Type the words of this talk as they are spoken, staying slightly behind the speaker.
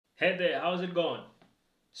Hey there, how's it going?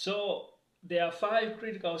 So, there are 5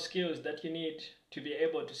 critical skills that you need to be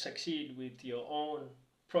able to succeed with your own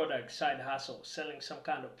product side hustle, selling some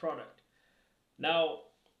kind of product. Now,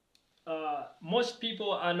 most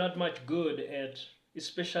people are not much good at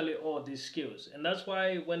especially all these skills, and that's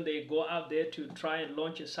why when they go out there to try and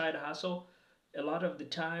launch a side hustle, a lot of the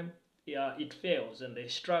time, yeah, it fails and they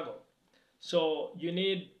struggle. So you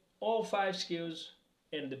need all 5 skills,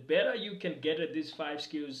 and the better you can get at these 5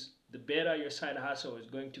 skills, the better your side hustle is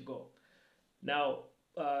going to go. Now,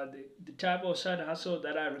 the type of side hustle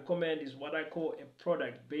that I recommend is what I call a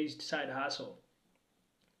product based side hustle.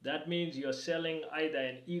 That means you're selling either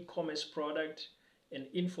an e commerce product, an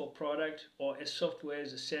info product, or a software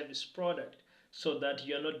as a service product, so that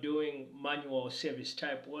you're not doing manual service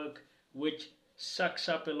type work, which sucks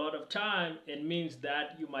up a lot of time and means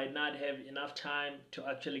that you might not have enough time to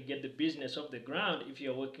actually get the business off the ground if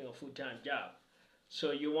you're working a full-time job.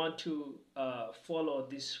 So you want to follow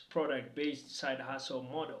this product-based side hustle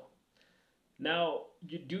model. Now,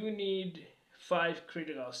 you do need 5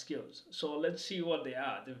 critical skills. So let's see what they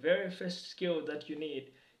are. The very first skill that you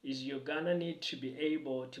need is you're gonna need to be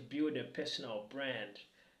able to build a personal brand.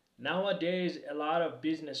 Nowadays, a lot of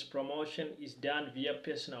business promotion is done via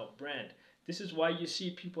personal brand. This is why you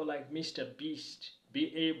see people like Mr. Beast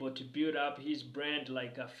be able to build up his brand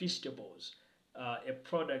like a Feastables, a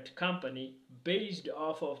product company based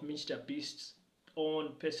off of Mr. Beast's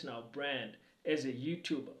own personal brand as a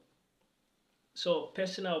YouTuber. So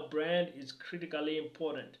personal brand is critically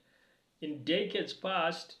important. In decades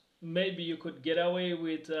past, maybe you could get away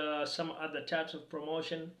with some other types of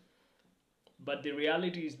promotion, but the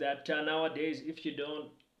reality is that nowadays, if you don't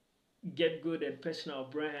get good at personal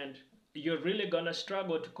brand, you're really gonna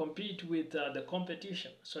struggle to compete with the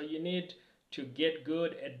competition. So you need to get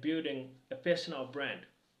good at building a personal brand.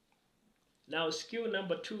 Now, skill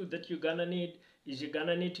number 2 that you're gonna need is you're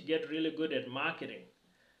gonna need to get really good at marketing.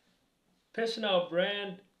 Personal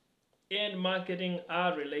brand and marketing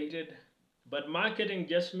are related, but marketing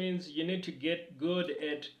just means you need to get good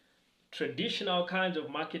at traditional kinds of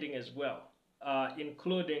marketing as well,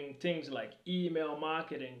 including things like email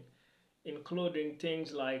marketing, including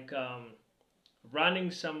things like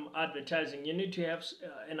running some advertising. You need to have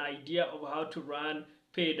an idea of how to run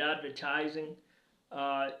paid advertising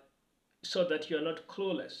uh, so that you're not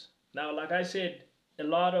clueless. Now, like I said, a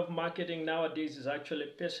lot of marketing nowadays is actually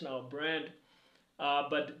personal brand,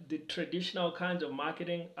 but the traditional kinds of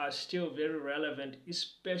marketing are still very relevant,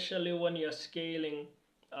 especially when you're scaling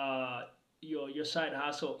uh, your side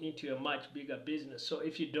hustle into a much bigger business. So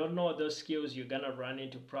if you don't know those skills, you're gonna run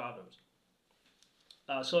into problems.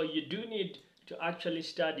 So you do need to actually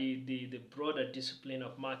study the broader discipline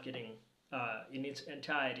of marketing in its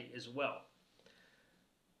entirety as well.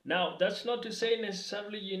 Now, that's not to say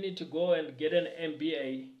necessarily you need to go and get an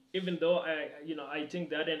MBA, even though I think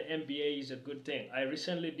that an MBA is a good thing. I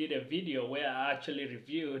recently did a video where I actually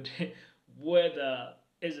reviewed whether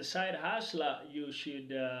as a side hustler you should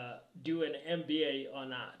do an MBA or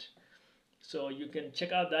not. So you can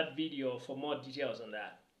check out that video for more details on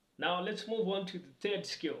that. Now let's move on to the third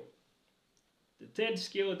skill. The third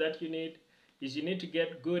skill that you need is you need to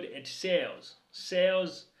get good at sales.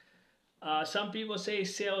 Sales, some people say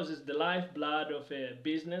sales is the lifeblood of a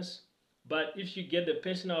business, but if you get the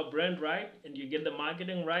personal brand right and you get the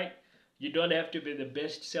marketing right, you don't have to be the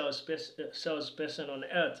best salesperson on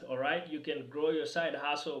earth, all right? You can grow your side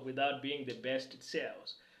hustle without being the best at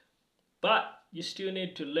sales. But you still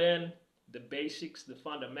need to learn the basics, the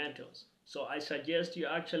fundamentals. So I suggest you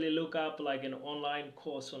actually look up like an online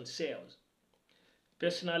course on sales.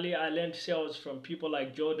 Personally, I learned sales from people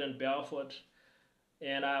like Jordan Belfort,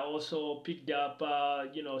 and I also picked up,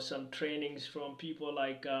 some trainings from people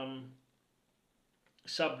like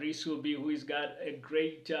Sabri Subi, who's got a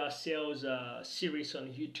great sales series on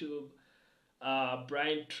YouTube.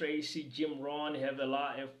 Brian Tracy, Jim Rohn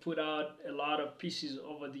have put out a lot of pieces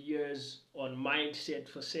over the years on mindset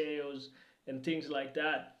for sales and things like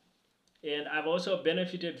that. And I've also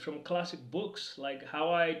benefited from classic books like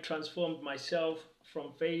How I Transformed Myself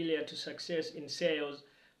from Failure to Success in Sales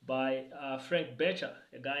by Frank Bettger,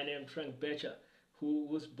 a guy named Frank Bettger,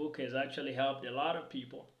 whose book has actually helped a lot of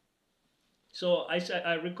people. So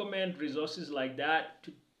I recommend resources like that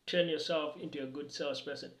to turn yourself into a good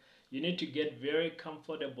salesperson. You need to get very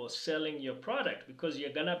comfortable selling your product because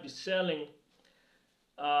you're gonna be selling,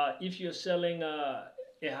 if you're selling a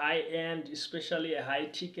high end, especially a high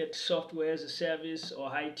ticket software as a service or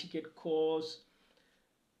high ticket course,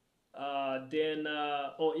 then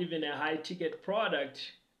or even a high ticket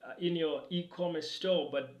product, in your e-commerce store,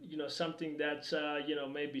 but something that's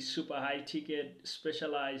maybe super high ticket,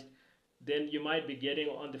 specialized, then you might be getting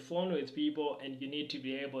on the phone with people, and you need to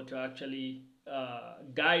be able to actually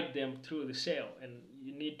guide them through the sale, and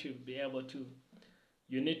you need to be able to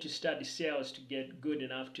study sales to get good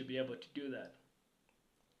enough to be able to do that.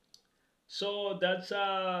 So that's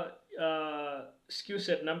skill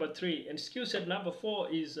set number 3. And skill set number 4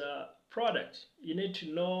 is product. You need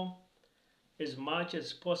to know as much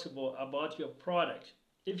as possible about your product.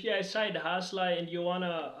 If you're a side hustler and you want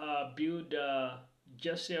to build,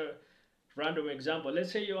 just a random example,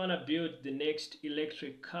 let's say you want to build the next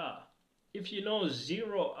electric car. If you know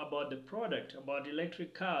zero about the product, about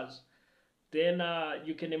electric cars, then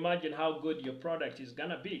you can imagine how good your product is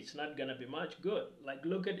gonna be. It's not gonna be much good. Like,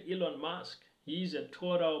 look at Elon Musk. He's a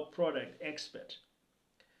total product expert.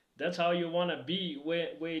 That's how you wanna be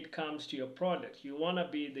where it comes to your product. You wanna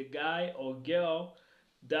be the guy or girl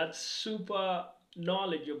that's super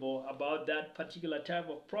knowledgeable about that particular type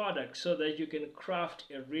of product, so that you can craft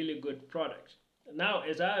a really good product. Now,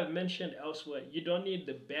 as I have mentioned elsewhere, you don't need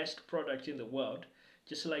the best product in the world,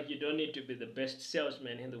 just like you don't need to be the best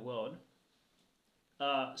salesman in the world.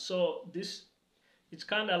 So it's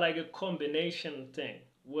kind of like a combination thing,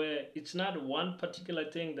 where it's not one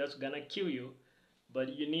particular thing that's gonna kill you, but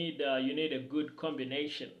you need a good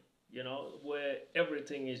combination, where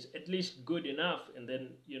everything is at least good enough, and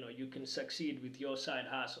then you can succeed with your side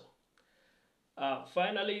hustle.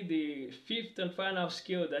 Finally, the 5th and final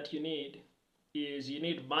skill that you need is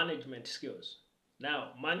management skills.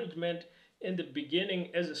 Now, management, in the beginning,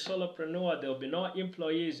 as a solopreneur, there will be no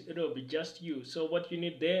employees, it will be just you. So what you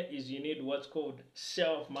need there is what's called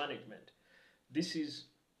self-management. This is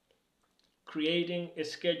creating a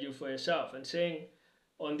schedule for yourself and saying,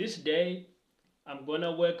 on this day, I'm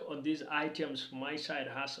gonna work on these items for my side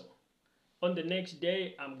hustle. On the next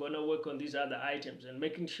day, I'm gonna work on these other items, and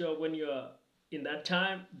making sure when you're in that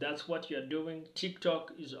time, that's what you're doing.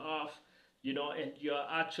 TikTok is off, and you're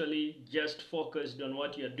actually just focused on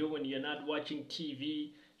what you're doing. You're not watching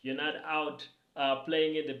TV. You're not out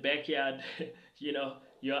playing in the backyard.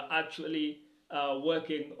 You're actually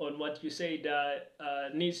working on what you say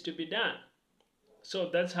that needs to be done. So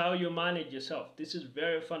that's how you manage yourself. This is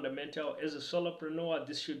very fundamental. As a solopreneur,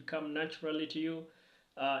 this should come naturally to you,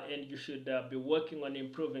 and you should be working on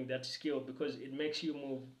improving that skill, because it makes you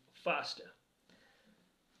move faster.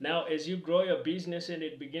 Now, as you grow your business and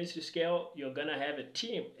it begins to scale, you're gonna have a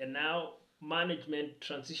team, and now management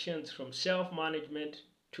transitions from self-management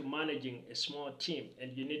to managing a small team,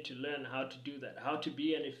 and you need to learn how to do that, how to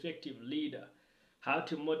be an effective leader, how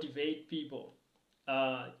to motivate people,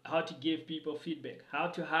 how to give people feedback, how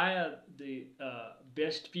to hire the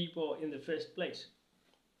best people in the first place.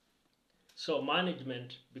 So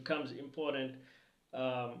management becomes important,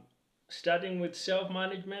 starting with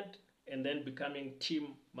self-management and then becoming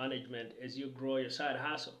team management as you grow your side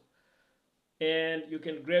hustle. And you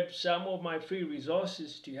can grab some of my free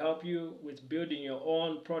resources to help you with building your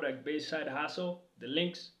own product-based side hustle. The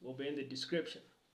links will be in the description.